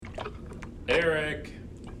Eric,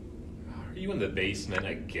 are you in the basement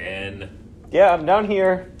again? Yeah, I'm down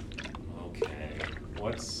here. Okay.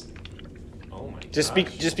 Oh my gosh. Just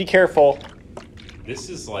be careful. This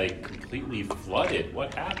is like completely flooded.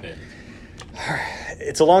 What happened?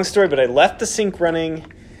 It's a long story, but I left the sink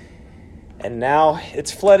running, and now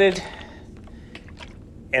it's flooded,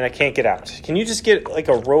 and I can't get out. Can you just get like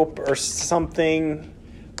a rope or something?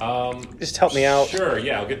 Just help me out. Sure,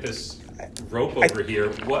 yeah, I'll get this rope over here.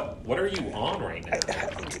 What are you on right now?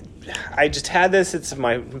 I just had this. It's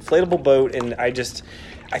my inflatable boat, and I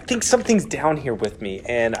think something's down here with me,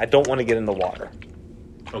 and I don't want to get in the water.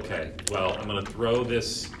 Okay, well, I'm going to throw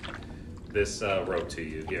this rope to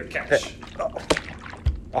you. Here, catch.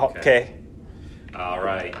 Okay. All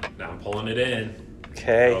right, now I'm pulling it in.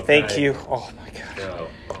 Okay, thank you. Oh, my gosh. Go.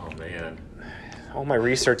 Oh, man. All my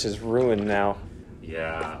research is ruined now.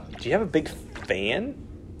 Yeah. Do you have a big fan?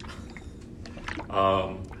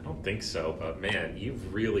 I don't think so, but man,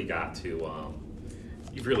 you've really got to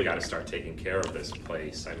start taking care of this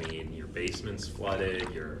place. I mean, your basement's flooded,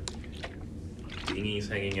 your dinghy's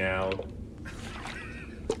hanging out.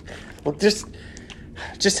 Well, just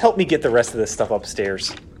help me get the rest of this stuff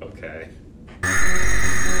upstairs. Okay.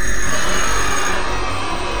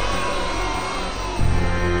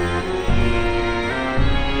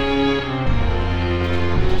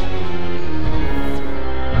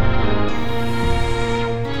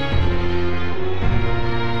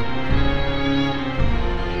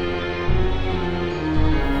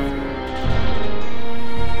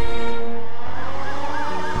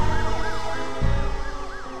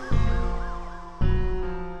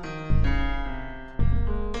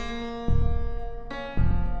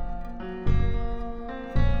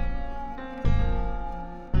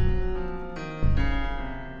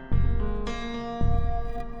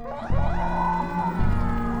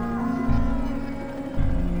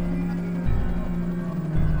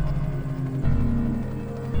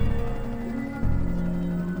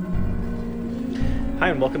 Hi,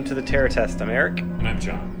 and welcome to the Terror Test. I'm Eric. And I'm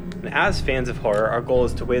Jon. And as fans of horror, our goal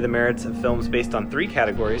is to weigh the merits of films based on three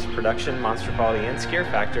categories: production, monster quality, and scare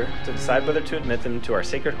factor, to decide whether to admit them to our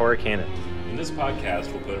sacred horror canon. In this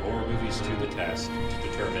podcast, we'll put horror movies to the test to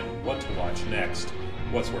determine what to watch next,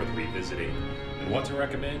 what's worth revisiting, and what to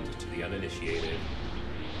recommend to the uninitiated.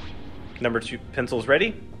 Number 2 pencils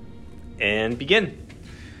ready, and begin.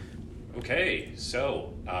 Okay,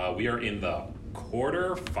 so we are in the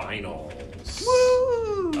quarterfinals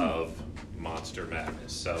of Monster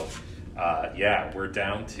Madness. So, we're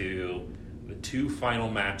down to the two final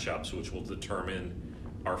matchups, which will determine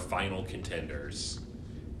our final contenders.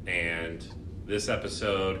 And this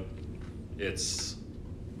episode, it's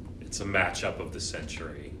a matchup of the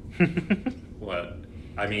century. They're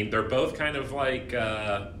both kind of like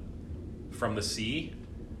from the sea.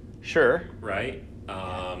 Sure. Right?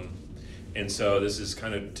 And so this is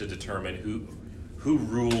kind of to determine who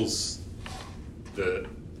rules the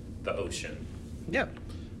ocean. Yep.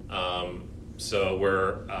 So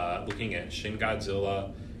we're looking at Shin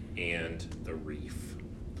Godzilla and the Reef.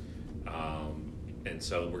 And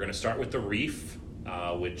so we're going to start with the Reef,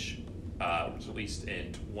 which was released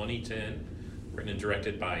in 2010, written and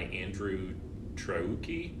directed by Andrew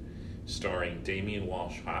Traucki, starring Damian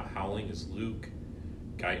Walsh Howling as Luke,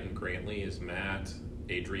 Guyton Grantley as Matt,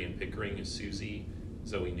 Adrian Pickering as Susie,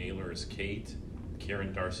 Zoe Naylor as Kate,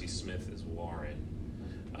 Karen Darcy Smith as Warren.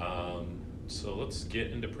 So let's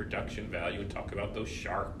get into production value and talk about those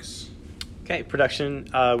sharks. Okay, production.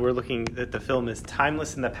 We're looking that the film is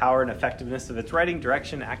timeless in the power and effectiveness of its writing,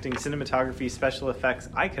 direction, acting, cinematography, special effects,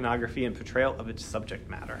 iconography, and portrayal of its subject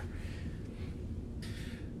matter.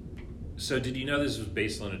 So did you know this was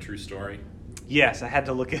based on a true story? Yes, I had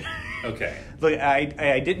to look at it. Okay. Look,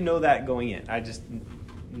 I didn't know that going in. I just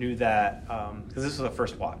knew that because this was a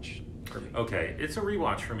first watch for me. Okay, it's a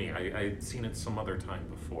rewatch for me. I'd seen it some other time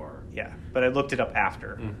before. Yeah, but I looked it up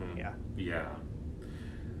after. Mm-hmm. Yeah.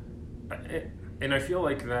 And I feel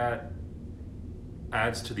like that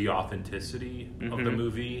adds to the authenticity of the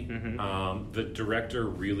movie. Mm-hmm. The director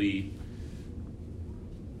really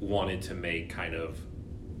wanted to make kind of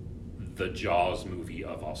the Jaws movie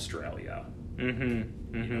of Australia.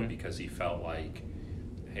 Mm-hmm. You know, because he felt like,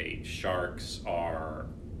 hey, sharks are,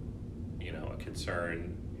 a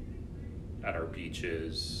concern at our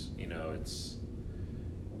beaches.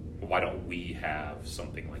 Why don't we have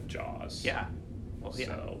something like Jaws? Yeah. Well, yeah.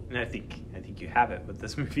 So, and I think you have it with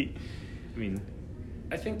this movie.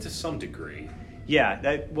 I think to some degree. Yeah.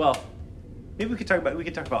 Maybe we could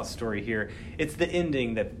talk about story here. It's the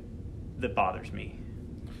ending that bothers me.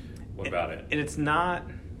 What about it? And it's not.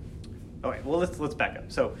 Okay. Well, let's back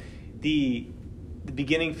up. So, the the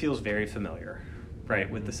beginning feels very familiar, right?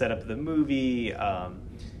 With the setup of the movie,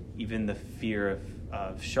 even the fear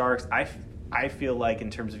of sharks. I feel like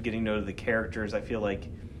in terms of getting to know the characters, I feel like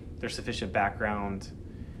there's sufficient background.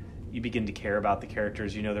 You begin to care about the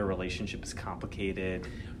characters. You know their relationship is complicated.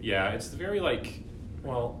 Yeah, it's very like,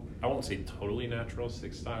 well, I won't say totally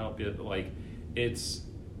naturalistic style, but like it's,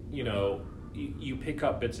 you know, you pick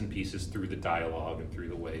up bits and pieces through the dialogue and through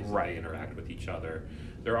the ways that they interact with each other.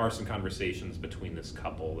 There are some conversations between this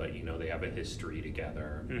couple that, you know, they have a history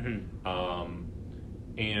together.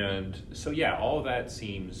 And so, yeah, all of that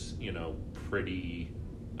seems, you know, pretty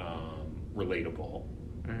relatable,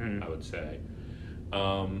 I would say.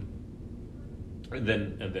 And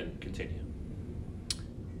then continue.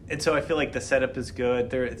 And so I feel like the setup is good.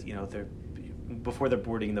 They're before they're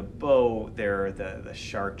boarding the boat, the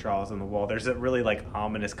shark draws on the wall. There's a really like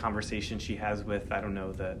ominous conversation she has with, I don't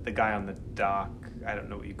know, the guy on the dock. I don't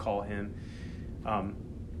know what you call him.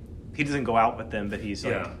 He doesn't go out with them, but he's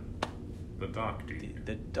like the dock dude.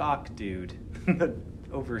 The dock dude, the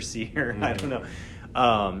overseer. I don't know.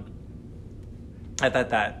 I thought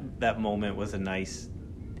that moment was a nice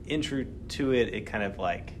intro to it. It kind of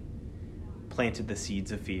like planted the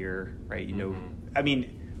seeds of fear, right? You know, I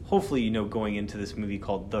mean, hopefully, you know, going into this movie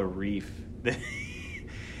called The Reef,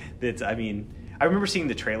 that's, I mean, I remember seeing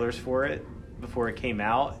the trailers for it before it came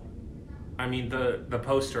out. I mean, the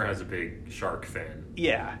poster has a big shark fin.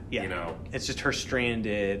 Yeah. You know, it's just her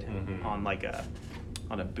stranded on like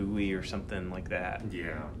on a buoy or something like that.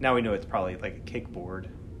 Yeah. Now we know it's probably like a kickboard.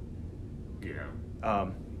 Yeah.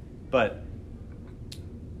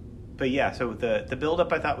 But yeah, so the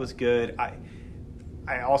build-up I thought was good.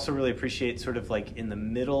 I also really appreciate sort of like in the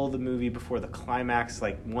middle of the movie before the climax,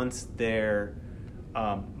 like once their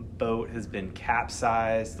boat has been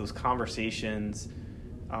capsized, those conversations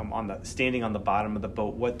standing on the bottom of the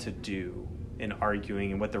boat, what to do and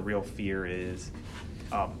arguing and what the real fear is.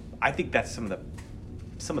 I think that's some of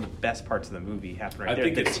the best parts of the movie happen right there.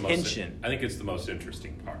 The tension. I think it's the most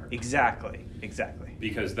interesting part. Exactly.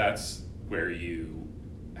 Because that's where you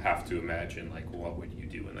have to imagine, like, what would you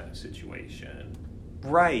do in that situation?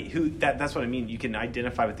 Right. That's what I mean. You can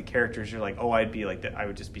identify with the characters. You're like, oh, I'd be like that. I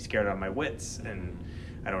would just be scared out of my wits, and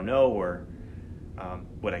I don't know. Or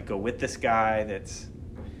would I go with this guy that's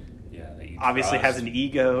that you obviously trust. has an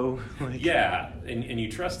ego? And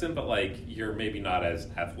you trust him, but like you're maybe not as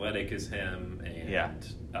athletic as him, and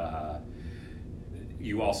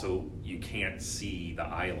you can't see the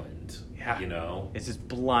island. Yeah. You know, it's just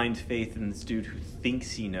blind faith in this dude who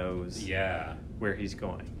thinks he knows. Where he's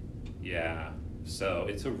going. Yeah. So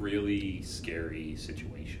it's a really scary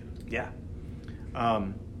situation. Yeah.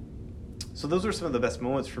 So those are some of the best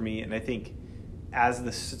moments for me, and I think as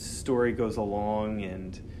the story goes along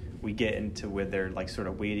and we get into where they're like sort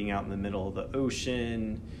of wading out in the middle of the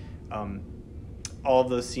ocean, all of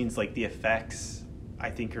those scenes, like the effects,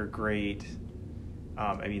 I think are great.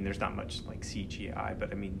 I mean, there's not much like CGI,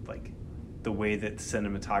 but I mean, like the way that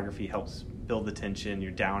cinematography helps build the tension.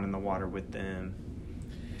 You're down in the water with them.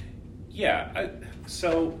 Yeah.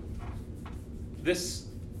 So the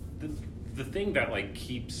thing that like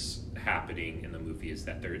keeps happening in the movie is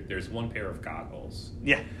that there's one pair of goggles.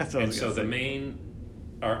 Yeah, that's what I was gonna say.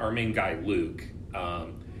 Our main guy Luke,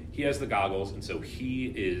 he has the goggles, and so he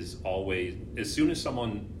is always, as soon as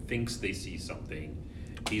someone thinks they see something,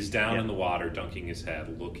 he's down in the water, dunking his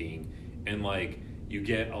head, looking, and like you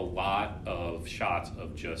get a lot of shots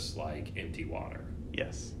of just like empty water.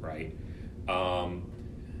 Yes. Right.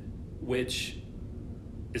 Which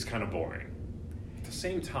is kind of boring. At the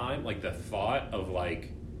same time, like the thought of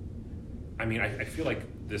like, I mean, I feel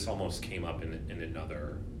like this almost came up in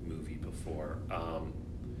another movie before.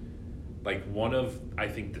 Like one of, I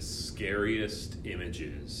think, the scariest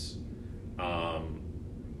images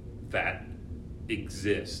that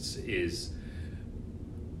exists is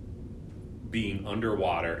being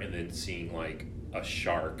underwater and then seeing like a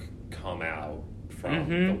shark come out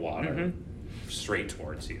from the water straight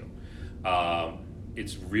towards you.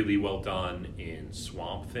 It's really well done in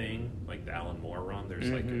Swamp Thing, like the Alan Moore run. There's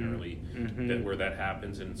like an early bit where that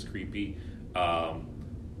happens and it's creepy.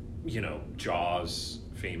 Jaws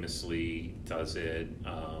famously does it.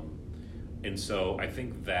 And so I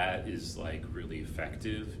think that is like really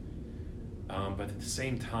effective. But at the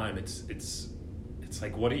same time, it's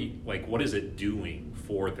like, what is it doing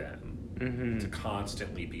for them to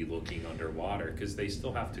constantly be looking underwater? Because they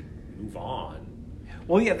still have to move on.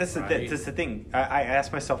 Well, yeah, that's the thing. I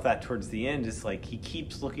asked myself that towards the end. Is like he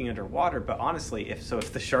keeps looking underwater, but honestly,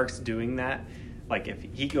 if the shark's doing that, like if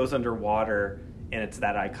he goes underwater and it's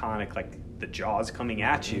that iconic, like the jaws coming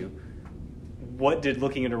at you, what did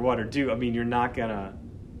looking underwater do? I mean, you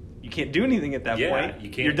can't do anything at that point. You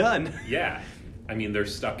can't. You're done. Yeah. I mean, they're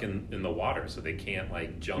stuck in the water, so they can't,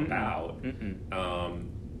 like, jump out.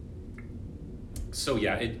 So,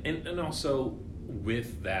 yeah, and also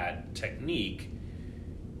with that technique,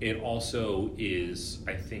 it also is,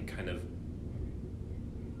 I think, kind of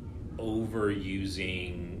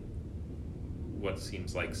overusing what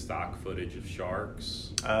seems like stock footage of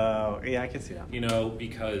sharks. Oh, yeah, I can see that. You know,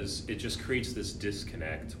 because it just creates this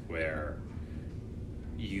disconnect where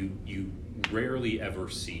you rarely ever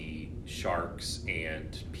see sharks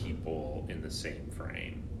and people in the same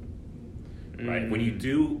frame. Right? When you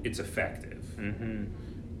do, it's effective.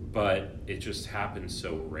 But it just happens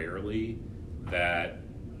so rarely that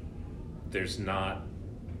there's not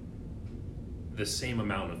the same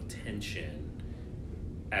amount of tension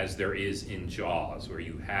as there is in Jaws, where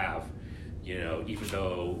you have, you know, even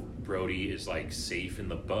though Brody is, like, safe in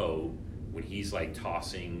the boat, when he's, like,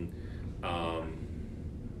 tossing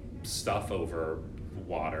stuff over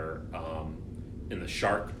water and the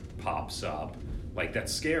shark pops up, like,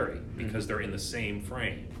 that's scary because they're in the same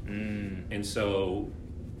frame. And so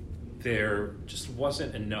there just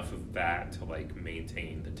wasn't enough of that to, like,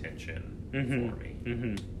 maintain the tension for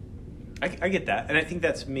me. I get that, and I think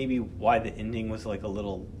that's maybe why the ending was like a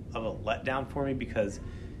little of a letdown for me, because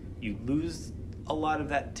you lose a lot of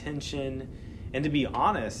that tension. And to be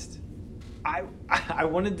honest, I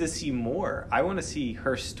wanted to see more. I want to see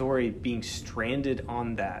her story being stranded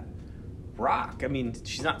on that rock. I mean,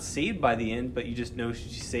 she's not saved by the end, but you just know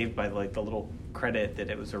she's saved by, like, the little credit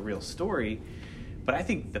that it was a real story. But I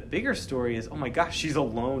think the bigger story is, oh my gosh, she's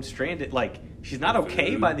alone, stranded. Like, she's not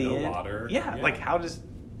okay by the end. Water. Yeah, like, how does...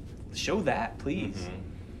 Show that, please.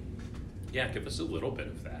 Yeah, give us a little bit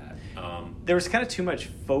of that. There was kind of too much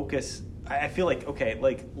focus. I feel like, okay,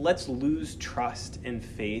 like, let's lose trust and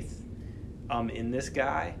faith in this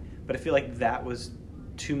guy. But I feel like that was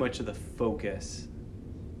too much of the focus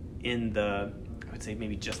in I would say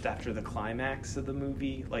maybe just after the climax of the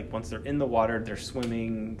movie. Like, once they're in the water, they're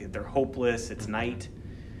swimming, they're hopeless, it's night.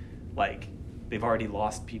 Like, they've already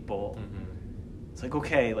lost people. It's like,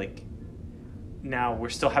 okay, like, now we're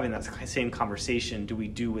still having that same conversation. Do we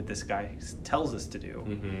do what this guy tells us to do?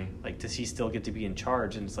 Like, does he still get to be in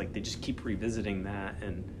charge? And it's like they just keep revisiting that.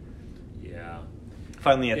 And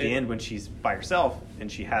finally at the end, when she's by herself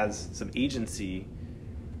and she has some agency,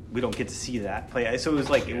 we don't get to see that play. So it was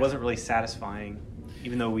like it wasn't really satisfying,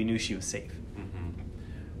 even though we knew she was safe.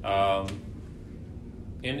 And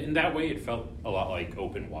in that way, it felt a lot like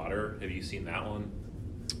Open Water. Have you seen that one?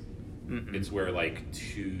 It's where, like,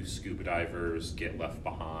 2 scuba divers get left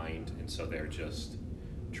behind, and so they're just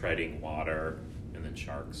treading water, and then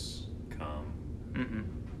sharks come.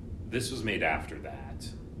 This was made after that.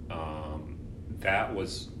 That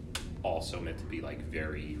was also meant to be, like,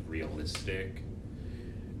 very realistic,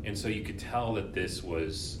 and so you could tell that this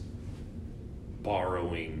was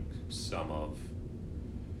borrowing some of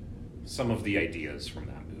the ideas from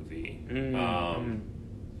that movie,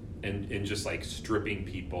 and just, like, stripping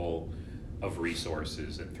people of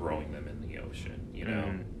resources and throwing them in the ocean, you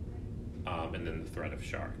know, and then the threat of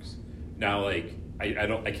sharks. Now, like,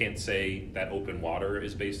 I can't say that Open Water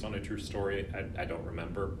is based on a true story. I don't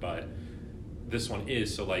remember, but this one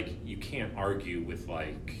is. So, like, you can't argue with,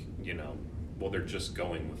 like, you know, well, they're just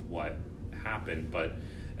going with what happened, but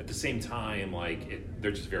at the same time, like, they're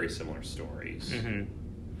just very similar stories. And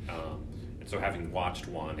so, having watched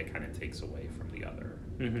one, it kind of takes away from the other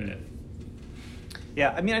a bit.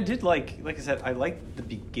 Yeah, I mean, I did like I said, I liked the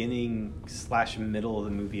beginning / middle of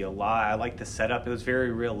the movie a lot. I liked the setup. It was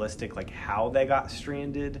very realistic, like how they got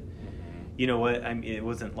stranded. You know what? I mean, it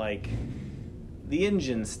wasn't like the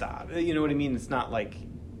engine stopped. You know what I mean? It's not like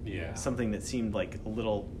something that seemed like a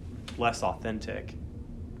little less authentic.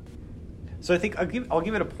 So I think I'll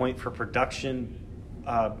give it a point for production,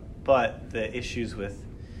 but the issues with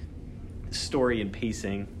story and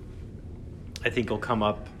pacing, I think, will come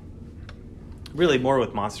up really more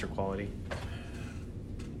with monster quality.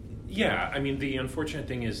 Yeah, I mean, the unfortunate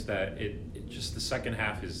thing is that it just, the second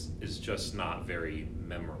half is just not very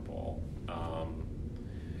memorable.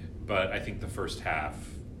 But I think the first half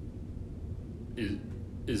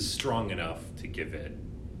is strong enough to give it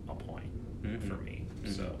a point for me.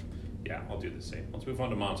 So, yeah, I'll do the same. Let's move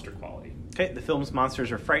on to monster quality. Okay, the film's monsters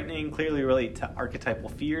are frightening, clearly relate to archetypal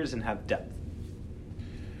fears, and have depth.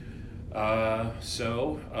 I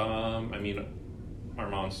mean, our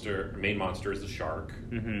main monster is the shark.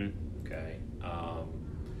 Okay.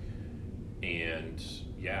 And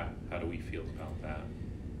yeah, how do we feel about that?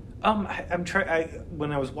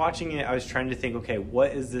 When I was watching it, I was trying to think, okay,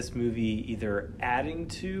 what is this movie either adding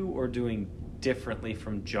to or doing differently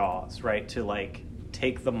from Jaws, right? To like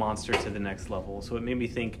take the monster to the next level. So it made me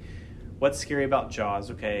think, what's scary about Jaws?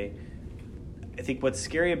 Okay, I think what's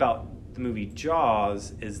scary about the movie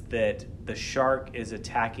Jaws is that the shark is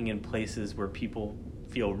attacking in places where people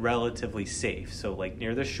feel relatively safe. So like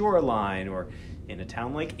near the shoreline or in a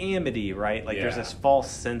town like Amity, right? Like there's this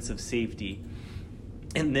false sense of safety.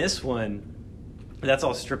 In this one, that's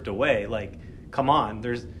all stripped away. Like, come on,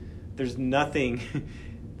 there's nothing,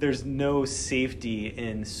 there's no safety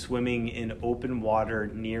in swimming in open water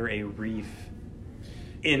near a reef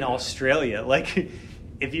in Australia. Like,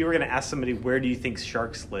 if you were going to ask somebody, where do you think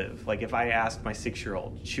sharks live? Like, if I asked my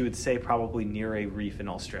 6-year-old, she would say probably near a reef in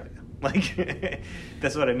Australia. Like,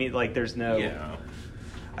 that's what I mean. Like, there's no... Yeah.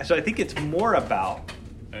 So I think it's more about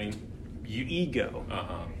ego.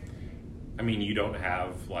 I mean, you don't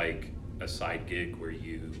have, like, a side gig where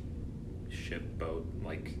you ship boat,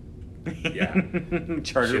 like... Yeah.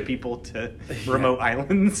 Charter people to remote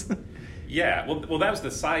islands. Yeah. Well, that was the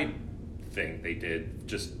side thing they did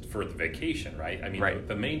just for the vacation, right? I mean,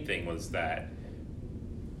 the main thing was that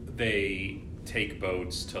they take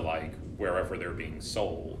boats to like wherever they're being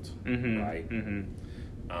sold, right?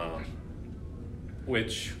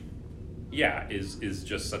 Which, is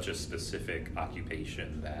just such a specific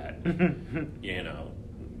occupation that you know.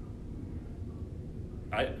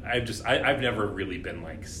 I've never really been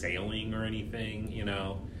like sailing or anything, you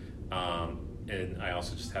know. And I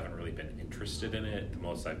also just haven't really been interested in it. The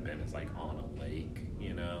most I've been is like on a lake,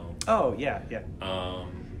 you know. Oh yeah.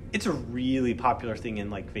 It's a really popular thing in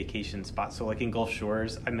like vacation spots. So like in Gulf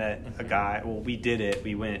Shores, I met a guy. Well, we did it.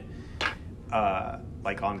 We went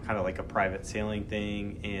like on kind of like a private sailing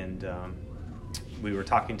thing, and we were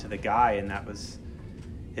talking to the guy, and that was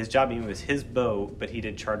his job. It was his boat, but he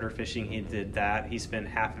did charter fishing. He did that. He spent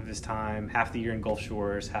half of his time, half the year in Gulf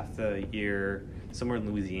Shores, half the year somewhere in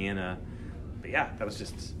Louisiana. But yeah, that was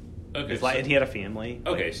just his life, and he had a family.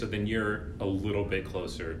 Okay, so then you're a little bit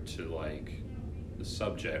closer to like the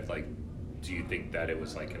subject. Like, do you think that it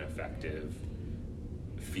was like an effective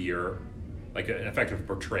fear, like an effective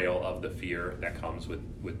portrayal of the fear that comes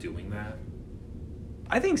with doing that?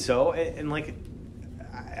 I think so, and like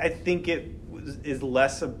I think it is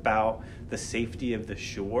less about the safety of the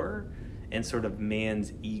shore and sort of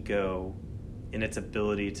man's ego and its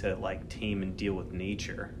ability to like tame and deal with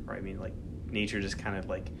nature, right? I mean, like nature just kind of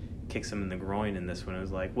like kicks him in the groin in this one. It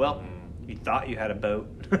was like, well, you thought you had a boat,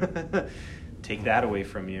 take that away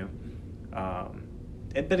from you.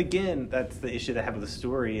 But again, that's the issue that I have with the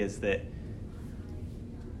story, is that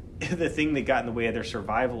the thing that got in the way of their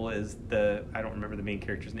survival is I don't remember the main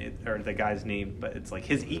character's name or the guy's name, but it's like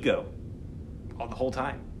his ego all the whole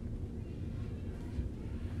time.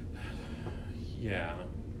 Yeah.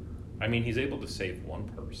 I mean, he's able to save one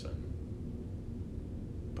person.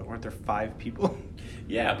 But weren't there 5 people?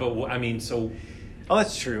 Yeah, but I mean, so... Oh,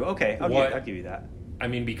 that's true. Okay, I'll give you that. I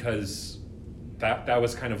mean, because that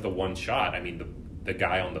was kind of the one shot. I mean, the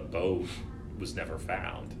guy on the boat was never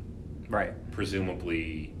found. Right.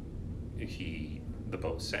 Presumably, the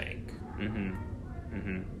boat sank.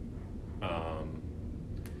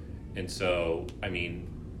 And so, I mean,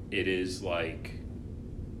 it is like...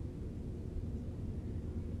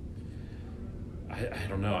 I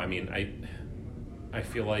don't know. I mean, I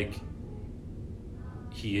feel like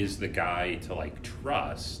he is the guy to like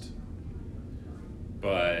trust,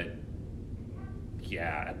 but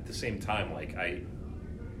yeah, at the same time, like I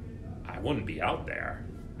wouldn't be out there.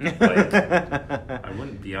 Like, I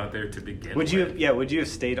wouldn't be out there to begin with. Would you have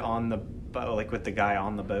stayed on the boat, like with the guy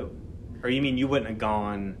on the boat? Or you mean you wouldn't have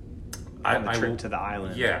gone on the trip to the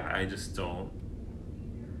island? Yeah, I just don't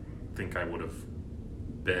think I would have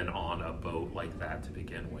been on a boat like that to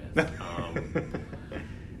begin with.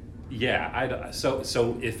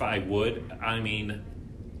 So if I would, I mean,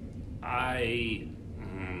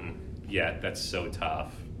 that's so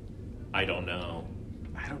tough. I don't know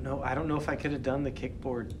if I could have done the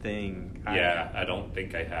kickboard thing. I don't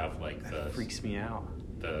think I have like that freaks me out.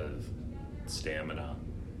 The stamina.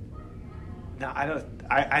 No, I don't.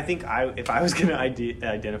 I think if I was going to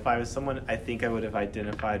identify with someone, I think I would have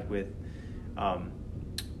identified with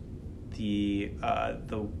the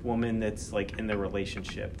woman that's like in the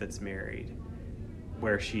relationship that's married,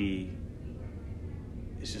 where she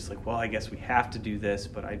is just like, well, I guess we have to do this,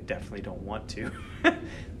 but I definitely don't want to. I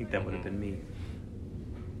think that would have been me.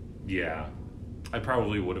 Yeah, I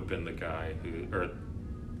probably would have been the guy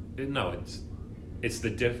it's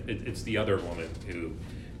the other woman who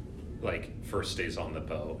like first stays on the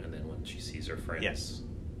boat, and then when she sees her friends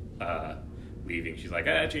leaving, she's like,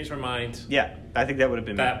 I changed my mind. Yeah, I think that would have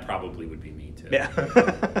been that me. Probably would be me too. Yeah.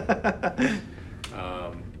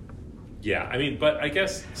 Yeah, I mean, but I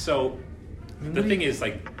guess so. mean, The thing is,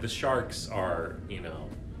 like, the sharks are,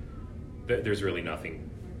 there's really nothing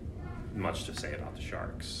much to say about the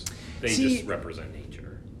sharks. They just represent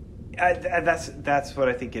nature. That's what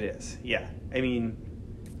I think it is. Yeah, I mean,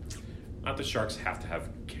 not the sharks have to have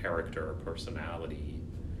character or personality.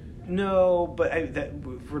 No, but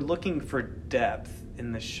if we're looking for depth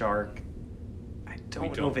in the shark, I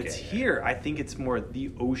don't know if it's here. I think it's more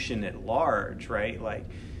the ocean at large, right? Like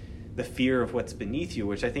the fear of what's beneath you,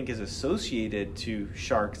 which I think is associated to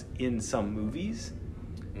sharks in some movies.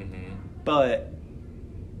 Mm-hmm. But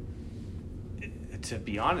to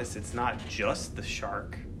be honest, it's not just the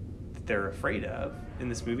shark that they're afraid of in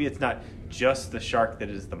this movie. It's not just the shark that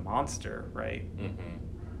is the monster, right?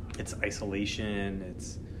 Mm-hmm. It's isolation.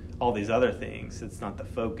 It's all these other things. It's not the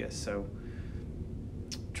focus. So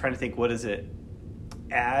I'm trying to think, what does it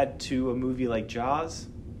add to a movie like Jaws?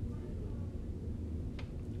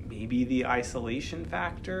 Maybe the isolation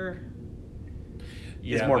factor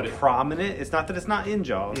is more prominent. It's not that it's not in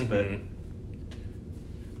Jaws, mm-hmm. but...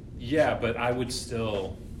 Yeah, but I would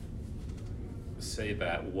still say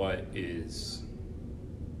that what is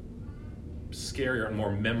scarier and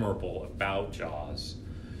more memorable about Jaws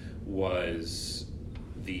was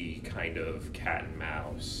the kind of cat and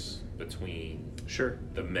mouse between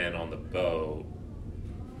the men on the boat,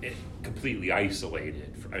 completely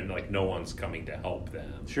isolated, and like no one's coming to help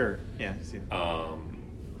them. Sure, yeah. I see.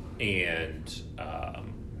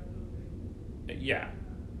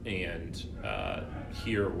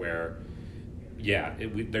 Here where,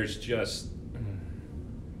 there's just.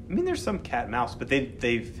 I mean, there's some cat and mouse, but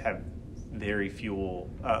they've had very few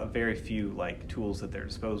like tools at their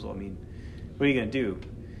disposal. I mean, what are you gonna do?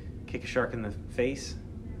 Kick a shark in the face?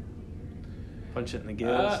 Punch it in the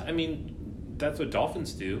gills? I mean, that's what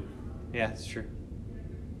dolphins do. Yeah, it's true.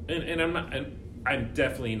 And I'm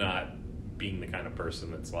definitely not being the kind of person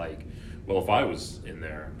that's like, well, if I was in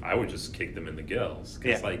there, I would just kick them in the gills.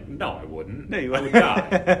 Because, no, I wouldn't. No, you wouldn't. I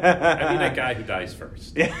would die. I mean, that guy who dies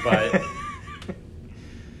first. Yeah. But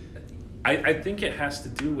I think it has to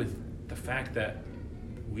do with the fact that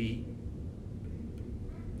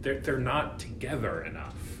they're not together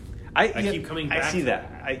enough. I keep coming back. I see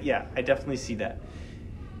that. I definitely see that.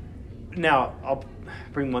 Now, I'll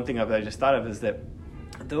bring one thing up that I just thought of, is that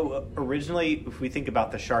though originally, if we think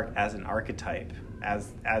about the shark as an archetype,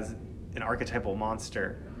 as an archetypal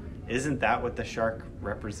monster, isn't that what the shark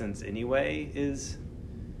represents anyway? Is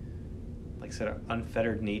like sort of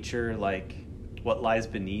unfettered nature, like what lies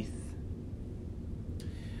beneath?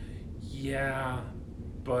 Yeah,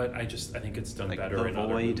 but I think it's done like better in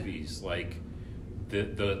other movies. Like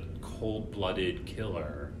the cold-blooded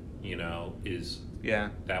killer, is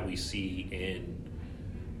that we see in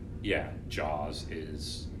Jaws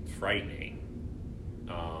is frightening,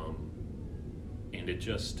 and it's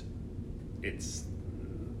just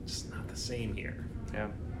not the same here. Yeah.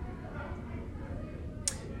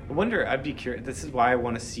 I wonder, I'd be curious, this is why I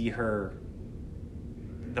want to see her,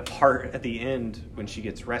 the part at the end when she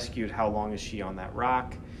gets rescued. How long is she on that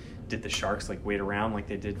rock? Did the sharks wait around like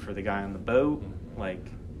they did for the guy on the boat?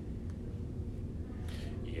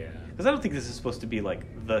 Yeah. Because I don't think this is supposed to be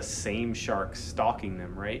the same shark stalking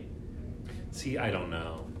them, right? See, I don't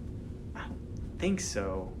know. I don't think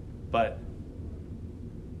so, but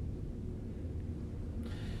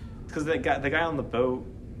because the guy on the boat,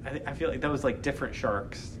 I feel like that was different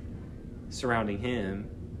sharks surrounding him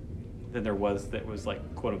than there was that was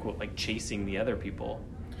quote unquote chasing the other people.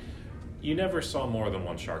 You never saw more than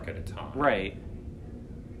one shark at a time, right?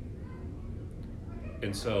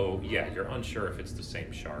 And so you're unsure if it's the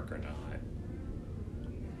same shark or not.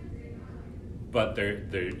 But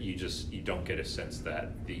you don't get a sense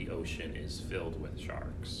that the ocean is filled with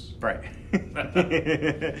sharks, right?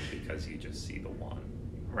 Because you just see the one,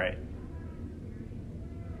 right?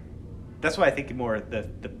 That's why I think more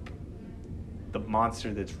the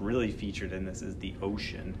monster that's really featured in this is the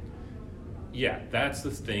ocean. Yeah, that's the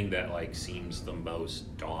thing that seems the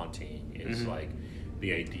most daunting is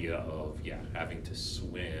the idea of having to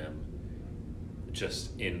swim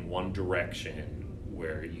just in one direction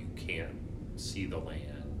where you can't see the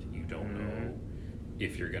land. You don't know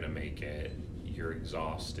if you're gonna make it. You're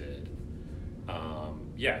exhausted.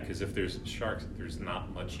 Because if there's sharks, there's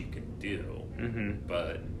not much you can do.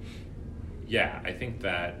 But I think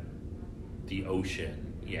that the ocean,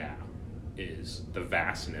 is the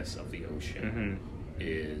vastness of the ocean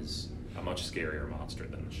is a much scarier monster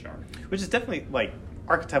than the shark. Which is definitely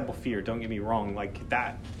archetypal fear. Don't get me wrong.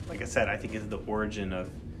 That, like I said, I think is the origin of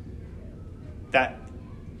that.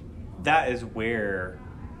 That is where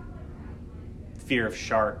fear of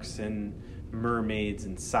sharks and mermaids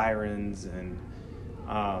and sirens and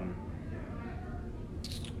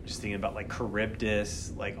just thinking about like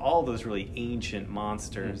Charybdis, like all those really ancient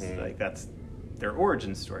monsters. Mm-hmm. Like that's their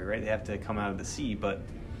origin story, right? They have to come out of the sea, but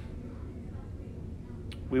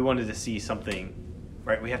we wanted to see something,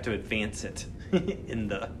 right? We have to advance it in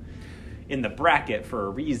the bracket for a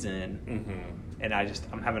reason. Mm-hmm. And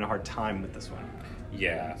I'm having a hard time with this one.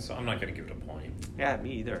 Yeah, so I'm not going to give it a point. Yeah,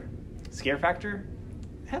 me either. Scare factor?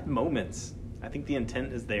 Have moments. I think the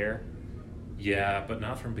intent is there. Yeah, but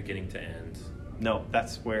not from beginning to end. No,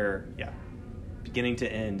 that's where, beginning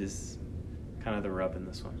to end is kind of the rub in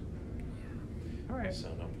this one. All right. So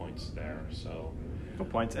no points there. So No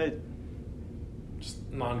points. just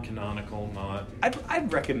non-canonical, not...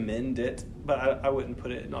 I'd recommend it, but I wouldn't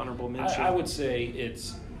put it in honorable mention. I would say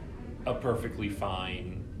it's a perfectly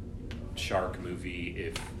fine shark movie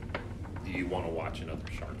if you want to watch another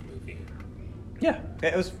shark movie. Yeah,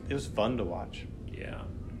 it was fun to watch. Yeah.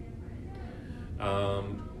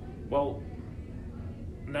 Well,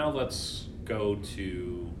 now let's go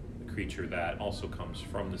to a creature that also comes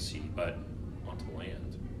from the sea, but onto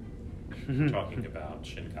land. We're talking about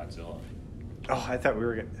Shin Godzilla. Oh, I thought we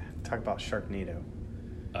were going to talk about Sharknado.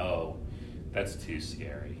 Oh, that's too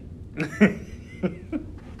scary.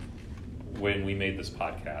 When we made this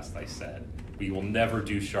podcast, I said, we will never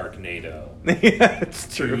do Sharknado. Yeah,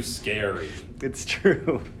 it's true. Too scary. It's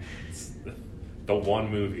true. It's the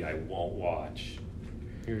one movie I won't watch.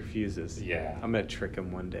 He refuses. Yeah. I'm going to trick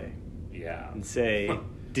him one day Yeah. and say,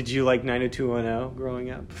 did you like 90210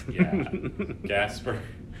 growing up? Yeah.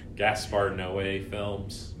 Gaspar Noé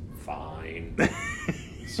films, fine.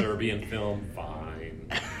 Serbian film, fine.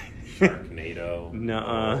 Sharknado,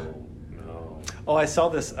 Nuh-uh. No. Oh, I saw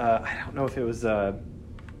this. I don't know if it was... do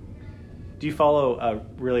you follow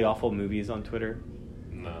Really Awful Movies on Twitter?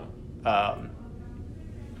 No.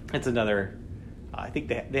 It's another... I think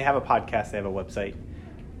they have a podcast, they have a website,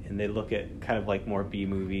 and they look at kind of like more B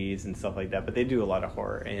movies and stuff like that, but they do a lot of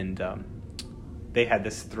horror, and they had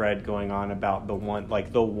this thread going on about the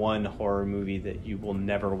one horror movie that you will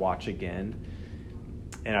never watch again,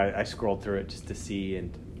 and I scrolled through it just to see,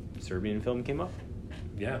 and Serbian film came up.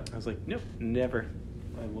 Yeah. I was like, nope, never.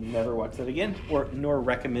 I will never watch that again, nor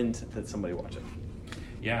recommend that somebody watch it.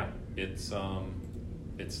 Yeah, it's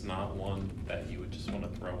not one that you would just want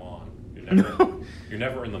to throw on. You're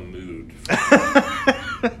never in the mood for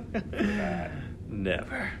that.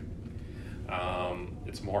 Never.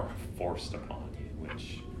 It's more forced upon you,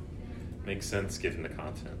 which makes sense given the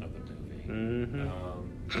content of the movie.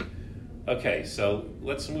 Mm-hmm. Okay, so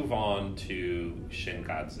let's move on to Shin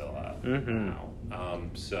Godzilla now.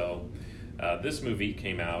 This movie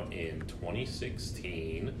came out in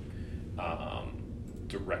 2016,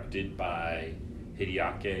 directed by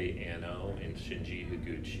Hideaki Anno and Shinji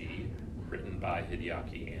Higuchi, written by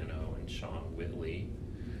Hideaki Anno and Sean Whitley,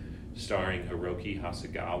 starring Hiroki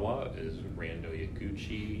Hasegawa as Rando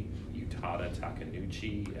Yaguchi, Utada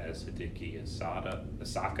Takanouchi as Hideki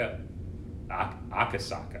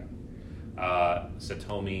Akasaka,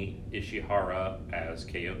 Satomi Ishihara as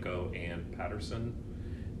Kyoko Ann Patterson,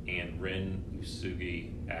 and Rin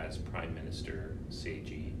Usugi as Prime Minister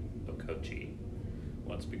Seiji Okochi.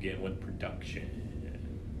 Let's begin with production.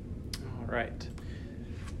 All right.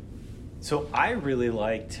 So I really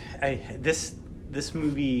liked this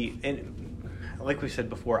movie, and like we said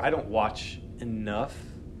before, I don't watch enough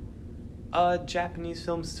Japanese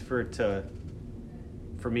films for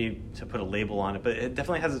me to put a label on it, but it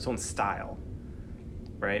definitely has its own style,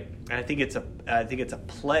 right? And I think it's a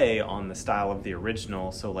play on the style of the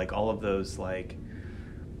original. So like all of those, like,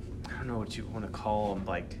 I don't know what you want to call them,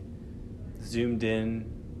 like zoomed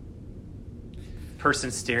in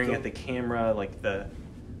person staring at the camera, like I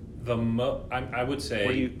would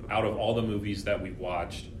say out of all the movies that we've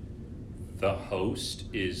watched, The Host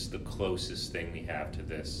is the closest thing we have to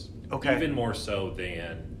this. Okay. Even more so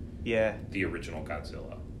than the original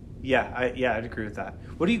Godzilla. Yeah, I'd agree with that.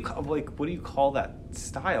 What do you call that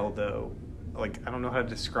style though? Like, I don't know how to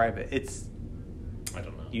describe it. It's I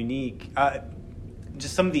don't know. Unique.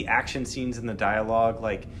 Just some of the action scenes and the dialogue,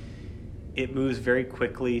 like it moves very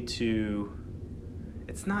quickly to.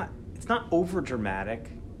 It's not over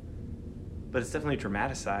dramatic, but it's definitely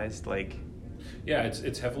dramatized. Like, yeah,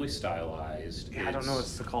 it's heavily stylized. I don't know what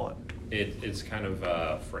to call it. It's kind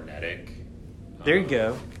of frenetic. There you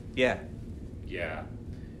go. Yeah. Yeah.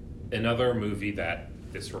 Another movie that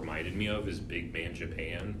this reminded me of is Big Man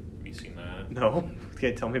Japan. Have you seen that? No.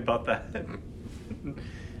 Okay, tell me about that.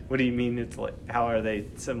 What do you mean? It's like, how are they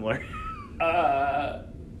similar?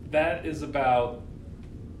 That is about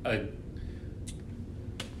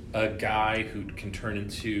a guy who can turn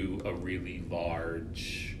into a really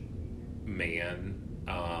large man,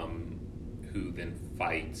 who then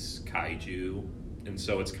fights kaiju. And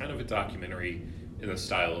so it's kind of a documentary in the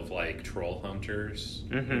style of like Troll Hunters,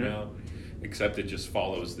 Mm-hmm. you know? Except it just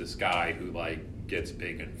follows this guy who like gets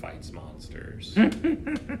big and fights monsters.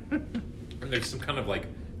 And there's some kind of like,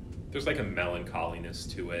 there's like a melancholiness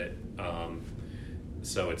to it.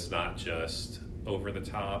 So it's not just over the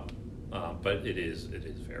top, but it is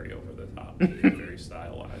very over the top. It is very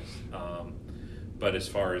stylized. But as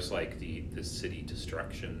far as like the city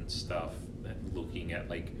destruction stuff, looking at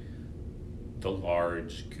like the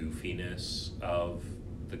large goofiness of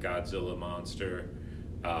the Godzilla monster,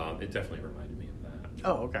 it definitely reminded me of that.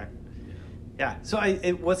 Oh, okay. Yeah. So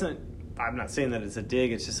it wasn't. I'm not saying that it's a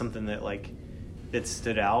dig. It's just something that like that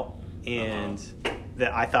stood out and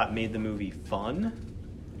that I thought made the movie fun.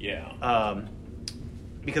 Yeah.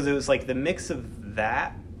 Because it was like the mix of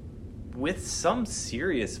that with some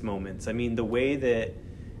serious moments. I mean, the way that,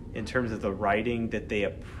 in terms of the writing, that they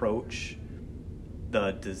approach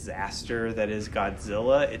the disaster that is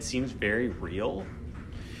Godzilla, it seems very real.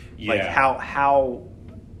 Yeah. Like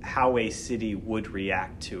how a city would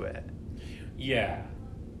react to it. Yeah.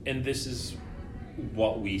 And this is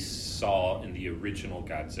what we saw in the original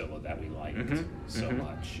Godzilla that we liked so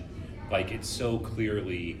much. Like, it's so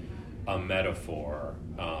clearly a metaphor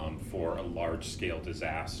for a large-scale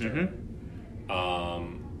disaster.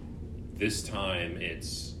 This time,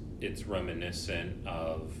 it's reminiscent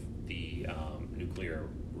of the nuclear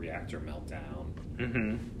reactor meltdown.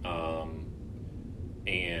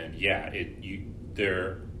 And yeah,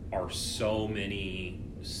 there are so many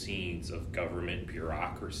scenes of government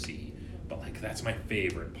bureaucracy, but like that's my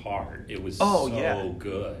favorite part. It was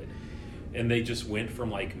good. And they just went from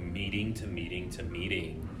like meeting to meeting to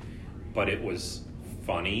meeting, but it was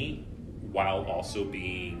funny while also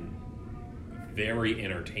being very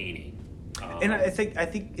entertaining. And I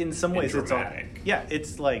think in some ways it's dramatic.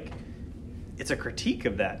 It's like it's a critique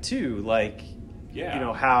of that too, like Yeah. you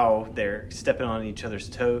know how they're stepping on each other's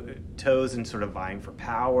toes and sort of vying for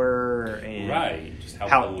power, and Right. Just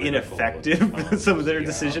how political ineffective some of their Yeah.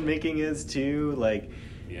 decision making is too. Like,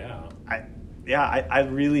 Yeah. I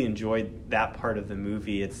really enjoyed that part of the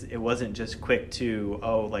movie. It wasn't just quick to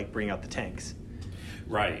like bring out the tanks.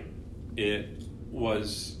 Right. It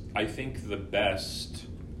was, I think, the best.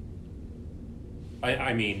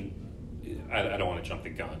 I mean, I don't want to jump the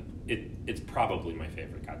gun. It's probably my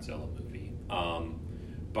favorite Godzilla movie.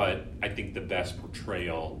 But I think the best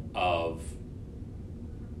portrayal of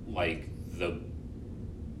like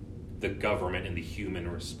the government and the human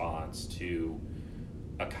response to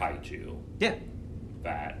a kaiju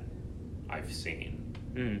that I've seen.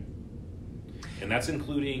 And that's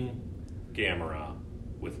including Gamera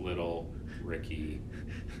with little Ricky,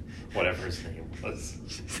 whatever his name was.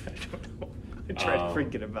 I don't know. I tried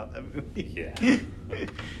forgetting about that movie. Yeah.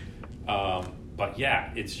 But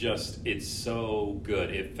yeah, it's so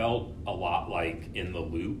good. It felt a lot like In the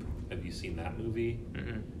Loop. Have you seen that movie?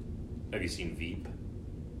 Have you seen Veep?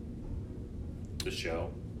 The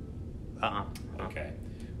show? Okay.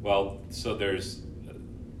 Well, so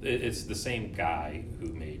it's the same guy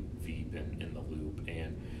who made Veep and In the Loop,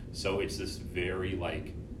 and so it's this very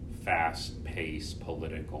like fast-paced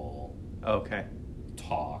political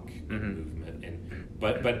talk and movement, and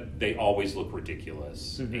but they always look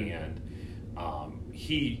ridiculous, and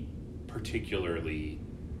he particularly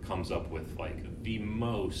comes up with like the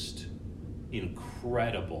most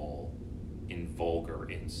incredible and vulgar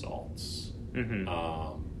insults.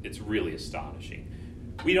 It's really astonishing.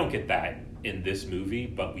 We don't get that in this movie,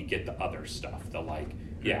 but we get the other stuff. The like,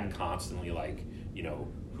 constantly like,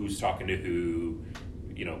 who's talking to who,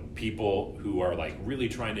 people who are like really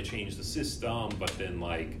trying to change the system, but then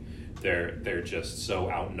like they're just so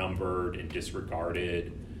outnumbered and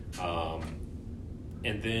disregarded.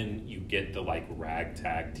 And then you get the like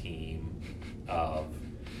ragtag team of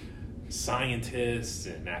scientists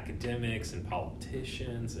and academics and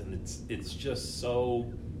politicians, and it's just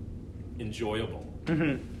so enjoyable.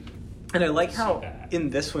 And I like how in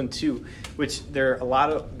this one too, which there are a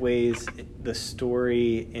lot of ways the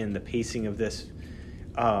story and the pacing of this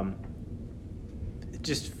it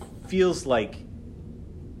just feels like,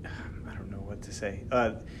 I don't know what to say.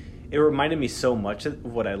 It reminded me so much of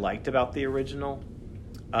what I liked about the original,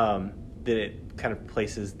 that it kind of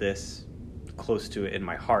places this close to it in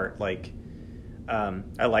my heart. Like,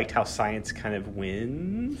 I liked how science kind of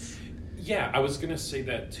wins. Yeah, I was going to say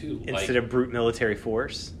that too. Instead of brute military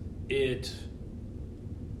force. It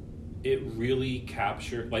really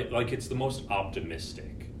captured, like it's the most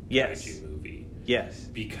optimistic kaiju movie. Yes.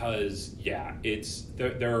 Because, yeah,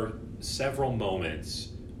 there are several moments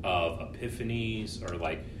of epiphanies or,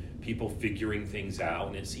 like, people figuring things out,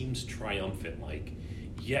 and it seems triumphant. Like,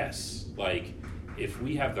 yes, like, if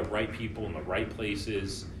we have the right people in the right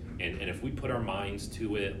places, and if we put our minds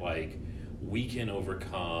to it, like, we can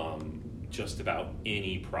overcome just about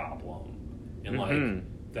any problem. And, like,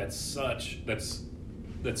 that's so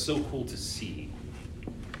cool to see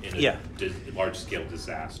in a large-scale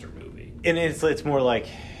disaster movie. And it's more like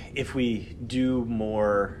if we do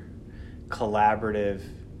more collaborative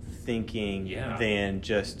thinking than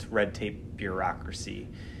just red tape bureaucracy.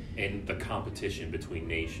 And the competition between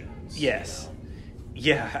nations. Yes.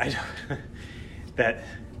 Yeah, I know. That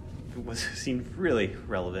seemed really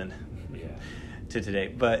relevant to today.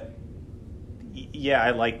 But, yeah,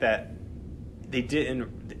 I like that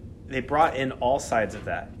they brought in all sides of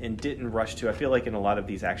that and didn't rush to. I feel like in a lot of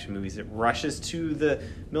these action movies, it rushes to the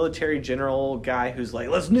military general guy who's like,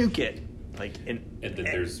 let's nuke it. Like, and then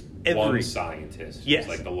there's one scientist who's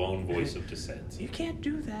like the lone voice of dissent. You can't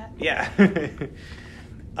do that. Yeah.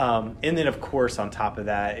 And then, of course, on top of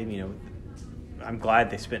that, and, you know, I'm glad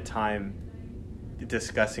they spent time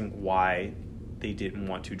discussing why they didn't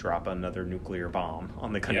want to drop another nuclear bomb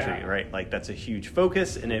on the country, right? Like, that's a huge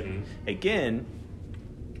focus, and it, again,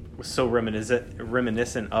 was so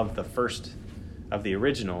reminiscent of the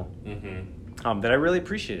original, that I really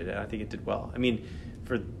appreciated it. I think it did well. I mean,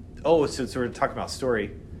 since we're talking about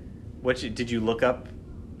story, did you look up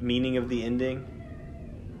meaning of the ending?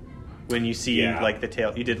 When you see, like, the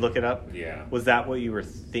tail, you did look it up? Yeah. Was that what you were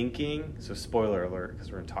thinking? So, spoiler alert,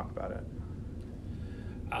 because we're going to talk about it.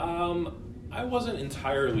 I wasn't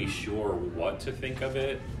entirely sure what to think of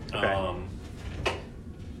it. Okay.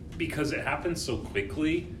 Because it happened so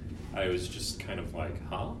quickly, I was just kind of like,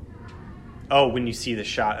 huh? Oh, when you see the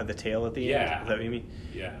shot of the tail at the end? Is that what you mean?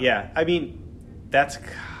 Yeah. Yeah, I mean, that's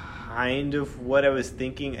kind of what I was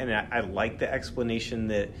thinking, and I like the explanation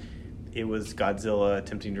that it was Godzilla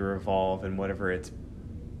attempting to revolve, and whatever its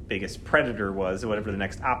biggest predator was, or whatever the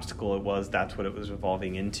next obstacle it was, that's what it was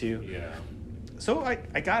evolving into. Yeah. So I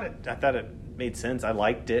got it. I thought it made sense. I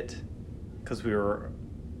liked it because we were...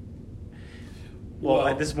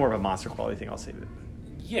 Well, this is more of a monster quality thing, I'll say.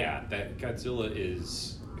 Yeah, that Godzilla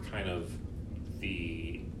is kind of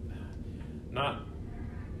the... not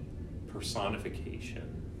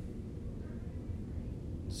personification,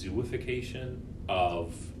 zooification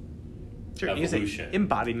of... evolution.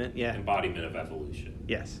 Embodiment, Embodiment of evolution.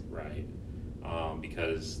 Yes. Right.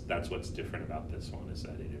 Because that's what's different about this one, is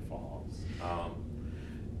that it evolves.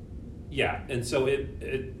 And so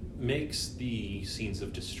it makes the scenes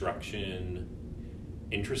of destruction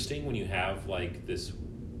interesting when you have, like, this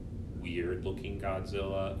weird-looking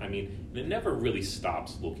Godzilla. I mean, it never really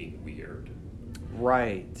stops looking weird.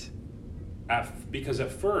 Right. Because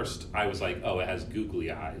at first I was like, oh, it has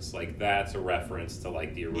googly eyes. Like, that's a reference to,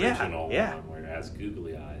 like, the original one where it has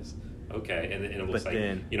googly eyes. Okay, and it looks like,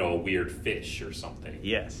 you know, a weird fish or something.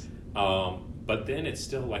 Yes. But then it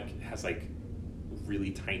still, like, has, like,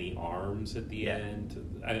 really tiny arms at the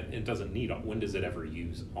end. It doesn't need... When does it ever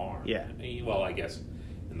use arms? Yeah. Well, I guess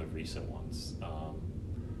in the recent ones,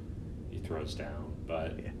 he throws down.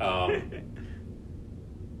 But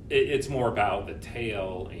it's more about the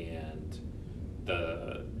tail and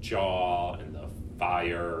the jaw and the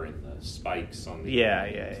fire and the spikes on the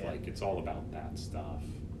end. Like, it's all about that stuff.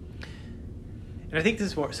 And I think this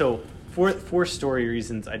is more... So, for story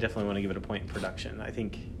reasons, I definitely want to give it a point in production. I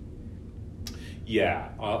think... Yeah.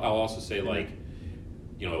 I'll also say, like,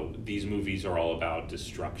 you know, these movies are all about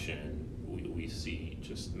destruction. We see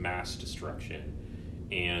just mass destruction.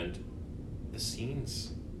 And the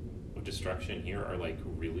scenes of destruction here are, like,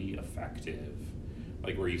 really effective.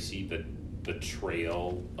 Like, where you see the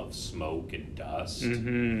trail of smoke and dust.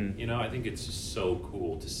 Mm-hmm. You know, I think it's just so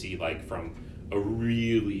cool to see, like, from a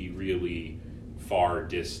really, really far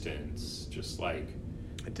distance, just, like,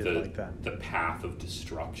 I did like that. The path of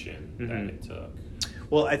destruction that it took.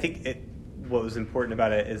 Well, I think what was important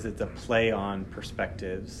about it is it's a play on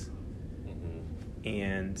perspectives.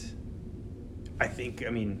 And I think,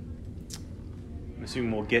 I mean, I'm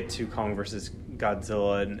assuming we'll get to Kong versus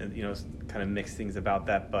Godzilla and, you know, kind of mix things about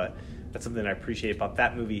that, but that's something I appreciate about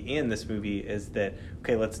that movie and this movie is that,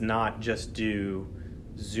 okay, let's not just do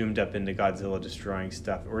zoomed up into Godzilla destroying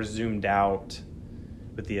stuff or zoomed out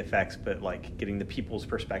with the effects, but, like, getting the people's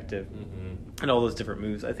perspective and all those different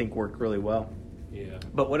moves, I think work really well. Yeah.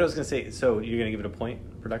 But what I was going to say, so you're going to give it a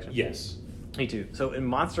point, production? Yes. Me too. So in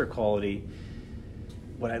monster quality,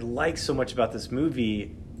 what I like so much about this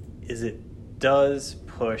movie is it does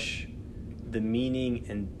push the meaning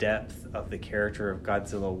and depth of the character of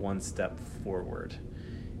Godzilla one step forward.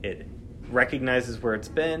 It recognizes where it's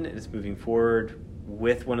been and it's moving forward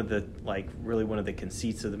with one of the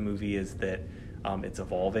conceits of the movie is that it's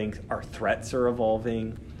evolving. Our threats are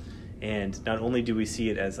evolving. And not only do we see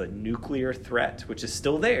it as a nuclear threat, which is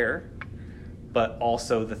still there, but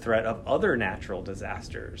also the threat of other natural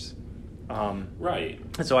disasters. Right.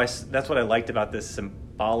 And so that's what I liked about this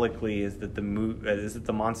symbolically is that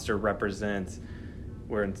the monster represents,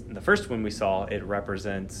 where in the first one we saw, it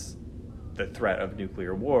represents the threat of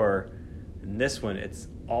nuclear war. In this one, it's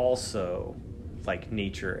also like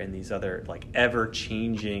nature and these other like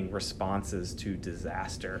ever-changing responses to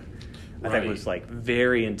disaster. I think it was like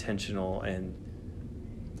very intentional and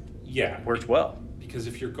worked well. Because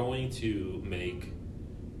if you're going to make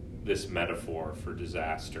this metaphor for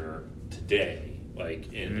disaster today,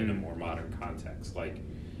 like in a more modern context, like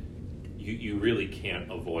you really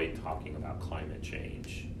can't avoid talking about climate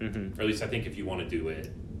change. Or at least I think if you want to do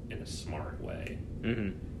it in a smart way.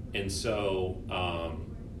 And so I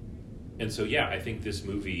think this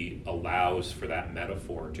movie allows for that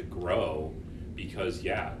metaphor to grow because,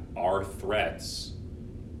 our threats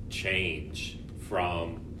change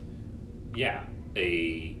from,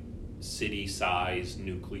 a city-sized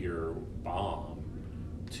nuclear bomb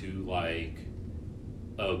to, like,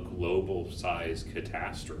 a global-sized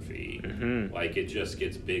catastrophe. Like, it just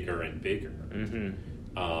gets bigger and bigger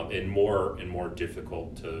and more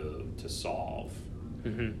difficult to solve.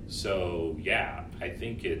 So, I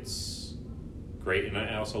think it's great, and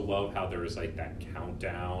I also love how there was like that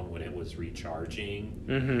countdown when it was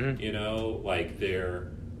recharging. You know, like there's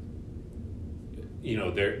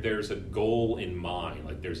a goal in mind,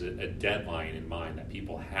 like there's a deadline in mind that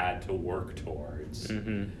people had to work towards,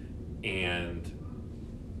 and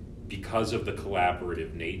because of the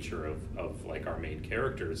collaborative nature of like our main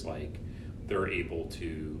characters, like they're able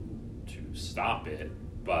to stop it.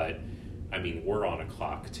 But I mean, we're on a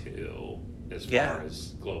clock too, as far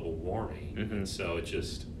as global warming. And so it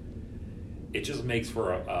just makes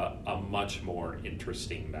for a much more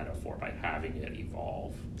interesting metaphor by having it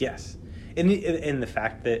evolve. Yes. And the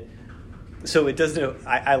fact that, so it doesn't,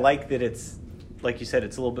 I like that it's, like you said,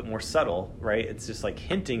 it's a little bit more subtle, right? It's just like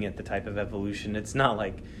hinting at the type of evolution. It's not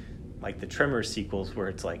like the Tremors sequels where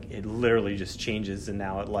it's like, it literally just changes and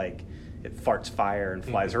now it farts fire and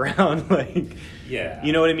flies around. Like,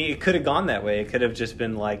 you know what I mean? It could have gone that way. It could have just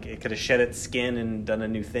been like, it could have shed its skin and done a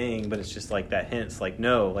new thing, but it's just like that hint's like,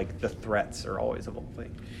 no, like the threats are always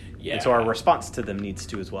evolving. And so our response to them needs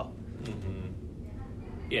to as well.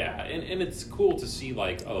 And it's cool to see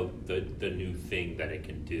like, the new thing that it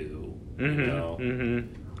can do, you know?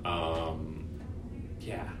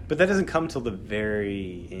 But that doesn't come till the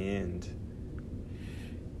very end.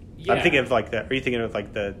 I'm thinking of like are you thinking of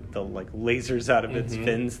like the like lasers out of its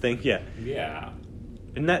fins thing? Yeah.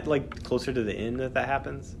 Isn't that like closer to the end that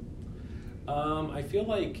happens? I feel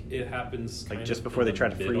like it happens like just before they try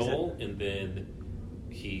to freeze it, and then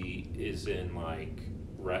he is in like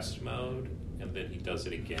rest mode, and then he does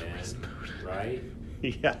it again, right?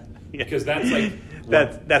 Yeah. Because that's like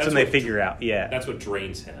that's when they figure out. Yeah, that's what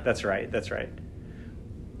drains him. That's right.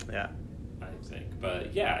 Yeah, I think,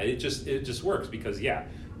 but it just works because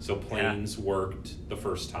so planes worked the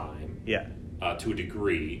first time, to a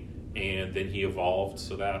degree, and then he evolved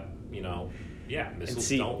so that missiles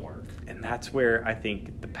don't work. And that's where I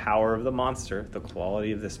think the power of the monster, the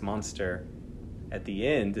quality of this monster, at the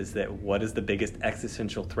end is that what is the biggest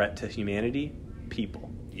existential threat to humanity? People.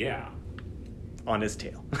 Yeah. On his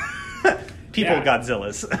tail. People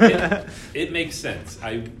Godzillas. It makes sense.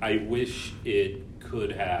 I wish it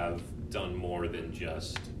could have done more than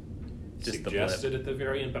just suggested at the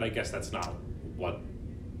very end, but I guess that's not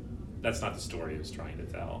the story it was trying to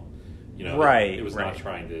tell. Right. It was not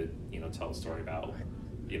trying to, tell a story about,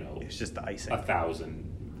 it's just the icing.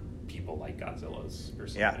 1,000 people like Godzillas or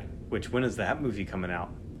something. Yeah. When is that movie coming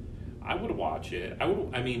out? I would watch it.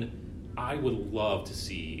 I would love to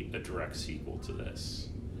see a direct sequel to this.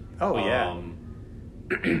 Oh, yeah.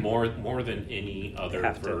 More than any other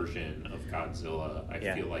version of Godzilla, I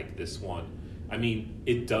feel like this one,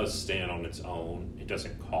 it does stand on its own. It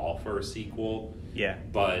doesn't call for a sequel. Yeah.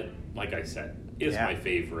 But, like I said, it's my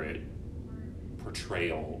favorite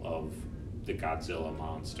portrayal of the Godzilla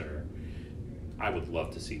monster. I would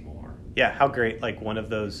love to see more. Yeah, how great, like, one of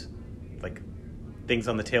those, like, things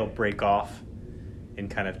on the tail break off and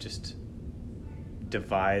kind of just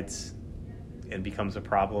divides and becomes a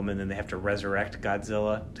problem, and then they have to resurrect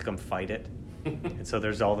Godzilla to come fight it. And so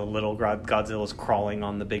there's all the little Godzillas crawling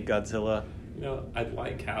on the big Godzilla. I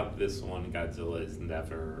like how this one Godzilla is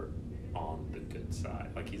never on the good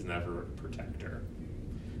side. Like, he's never a protector.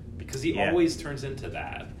 Because he Yeah. always turns into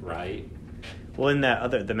that, right? Well, in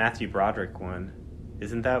the Matthew Broderick one,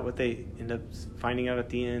 isn't that what they end up finding out at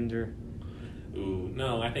the end? Or Ooh,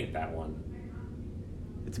 no, I think that one.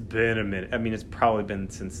 it's been a minute. I mean, it's probably been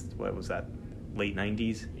since, what was that, late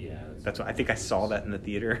 90s? Yeah. That's what I think I saw that in the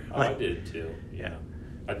theater. Oh, I did too. Yeah.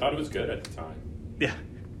 I thought it was good at the time. Yeah.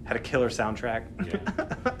 Had a killer soundtrack.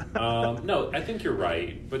 Yeah. No, I think you're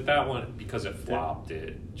right. But that one, because it flopped,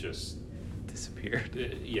 it just disappeared.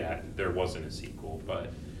 There wasn't a sequel.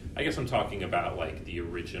 But I guess I'm talking about like the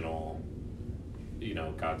original,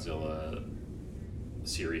 Godzilla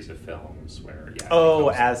series of films where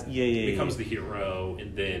becomes the hero,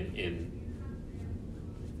 and then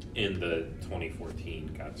in the 2014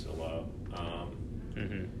 Godzilla,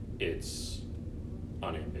 it's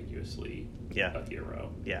unambiguously a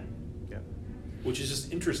hero. Yeah. Which is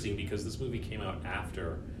just interesting because this movie came out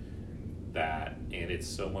after that, and it's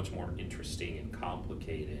so much more interesting and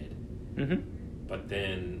complicated. But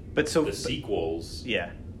then the sequels, the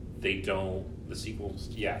sequels,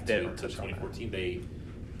 to 2014,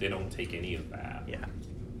 they don't take any of that. Yeah.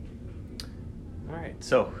 All right.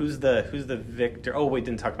 So who's the victor? Oh wait,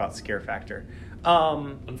 didn't talk about scare factor.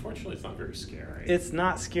 Unfortunately, it's not very scary. It's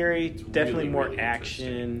not scary. It's definitely really, more really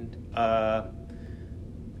action.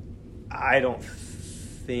 I don't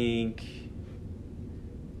think.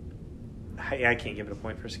 I can't give it a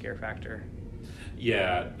point for scare factor.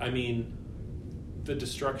 Yeah, I mean, the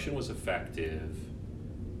destruction was effective.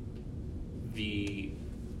 The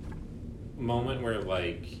moment where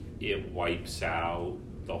like it wipes out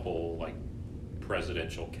the whole like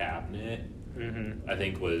presidential cabinet, I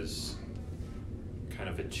think was kind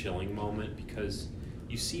of a chilling moment, because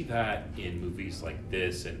you see that in movies like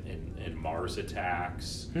this and Mars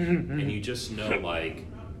Attacks, and you just know like,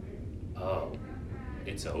 oh,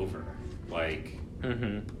 it's over. Like,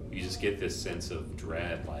 you just get this sense of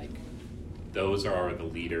dread, like those are the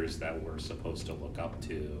leaders that we're supposed to look up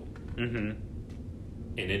to. In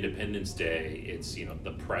Independence Day, it's,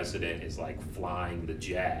 the president is like flying the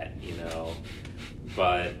jet,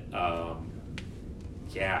 but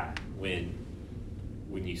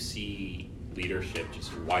when you see leadership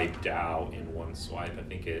just wiped out in one swipe, I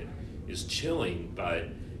think it is chilling. But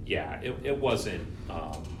yeah, it wasn't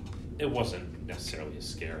necessarily a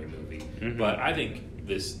scary movie, but I think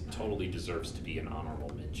this totally deserves to be an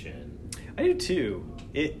honorable mention. I do too.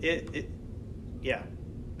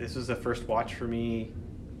 This was the first watch for me.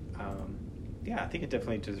 I think it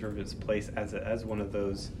definitely deserved its place as one of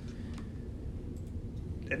those,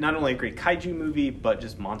 not only a great kaiju movie, but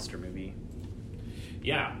just monster movie.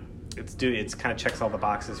 Yeah. It's kind of checks all the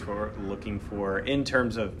boxes for looking for in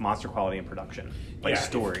terms of monster quality and production, like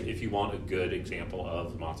story. If you want a good example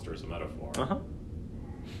of monster as a metaphor,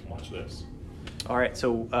 watch this. All right,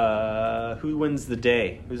 so who wins the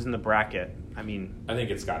day? Who's in the bracket? I mean, I think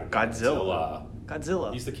it's got to be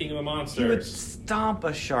Godzilla. He's the king of the monsters. He would stomp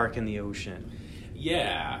a shark in the ocean.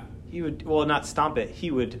 Yeah. He would, well, not stomp it.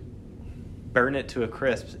 He would burn it to a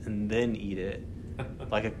crisp and then eat it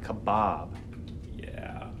like a kebab.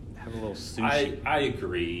 Yeah. Have a little sushi. I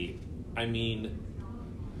agree. I mean,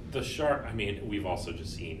 the shark, we've also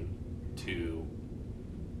just seen two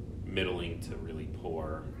middling to really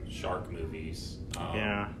poor shark movies.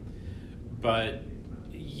 But,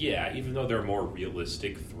 yeah, even though they're a more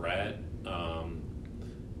realistic threat,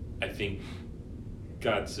 I think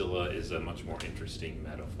Godzilla is a much more interesting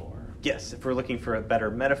metaphor. Yes, if we're looking for a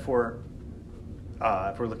better metaphor,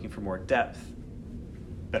 if we're looking for more depth,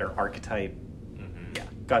 better archetype,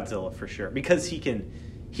 Godzilla for sure. Because he can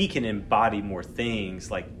embody more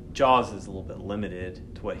things. Like Jaws is a little bit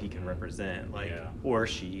limited to what he can represent. Or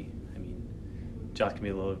she. Jaws can be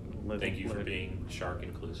a little limited. Thank you for being shark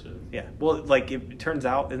inclusive. Yeah. Well, like it turns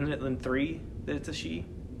out, isn't it in 3 that it's a she?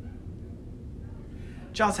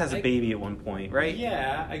 Jaws has a baby at one point, right?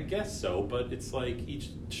 Yeah, I guess so, but it's like each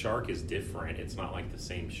shark is different. It's not like the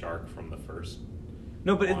same shark from the first.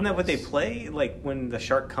 No, but isn't that what they play? Like when the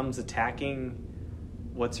shark comes attacking,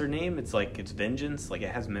 what's her name? It's like it's vengeance, like it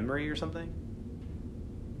has memory or something?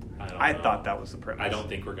 I thought that was the premise. I don't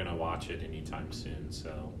think we're going to watch it anytime soon,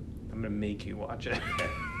 so. I'm going to make you watch it.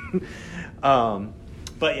 Okay.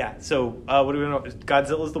 But yeah, so what do we know?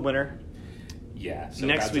 Godzilla's the winner. Yeah, so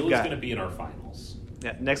next Godzilla's going to be in our finals.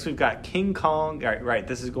 Yeah, next we've got King Kong. Right,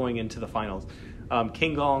 this is going into the finals.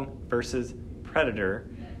 King Kong versus Predator.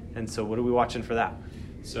 And so what are we watching for that?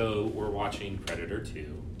 So we're watching Predator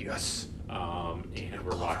 2. Yes. And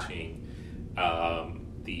we're watching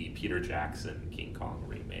the Peter Jackson King Kong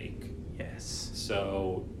remake. Yes.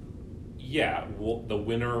 So, yeah, the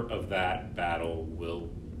winner of that battle will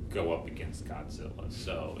go up against Godzilla.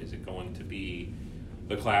 So is it going to be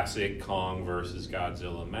the classic Kong versus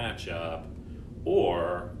Godzilla matchup,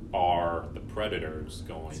 or are the Predators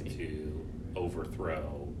going to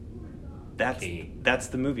overthrow King? That's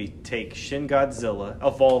the movie. Take Shin Godzilla,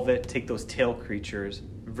 evolve it, take those tail creatures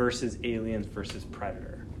versus aliens versus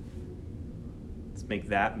Predator. Let's make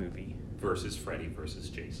that movie. Versus Freddy versus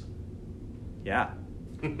Jason. Yeah.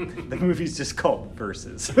 The movie's just called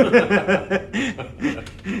Versus.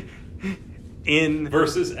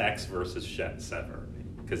 Versus X versus Sever.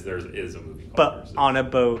 Because there is a movie called but Versus. On a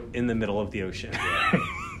boat in the middle of the ocean. Yeah.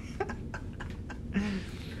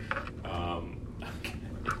 Okay.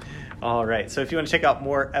 All right. So if you want to check out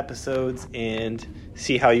more episodes and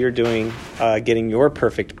see how you're doing getting your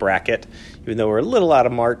perfect bracket, even though we're a little out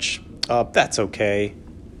of March, that's okay.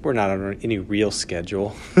 We're not on any real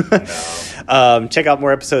schedule. No. Check out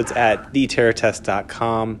more episodes at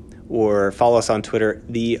theterrortest.com or follow us on Twitter,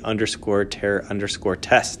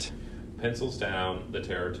 _terror_test. Pencils down, the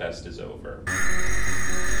terror test is over.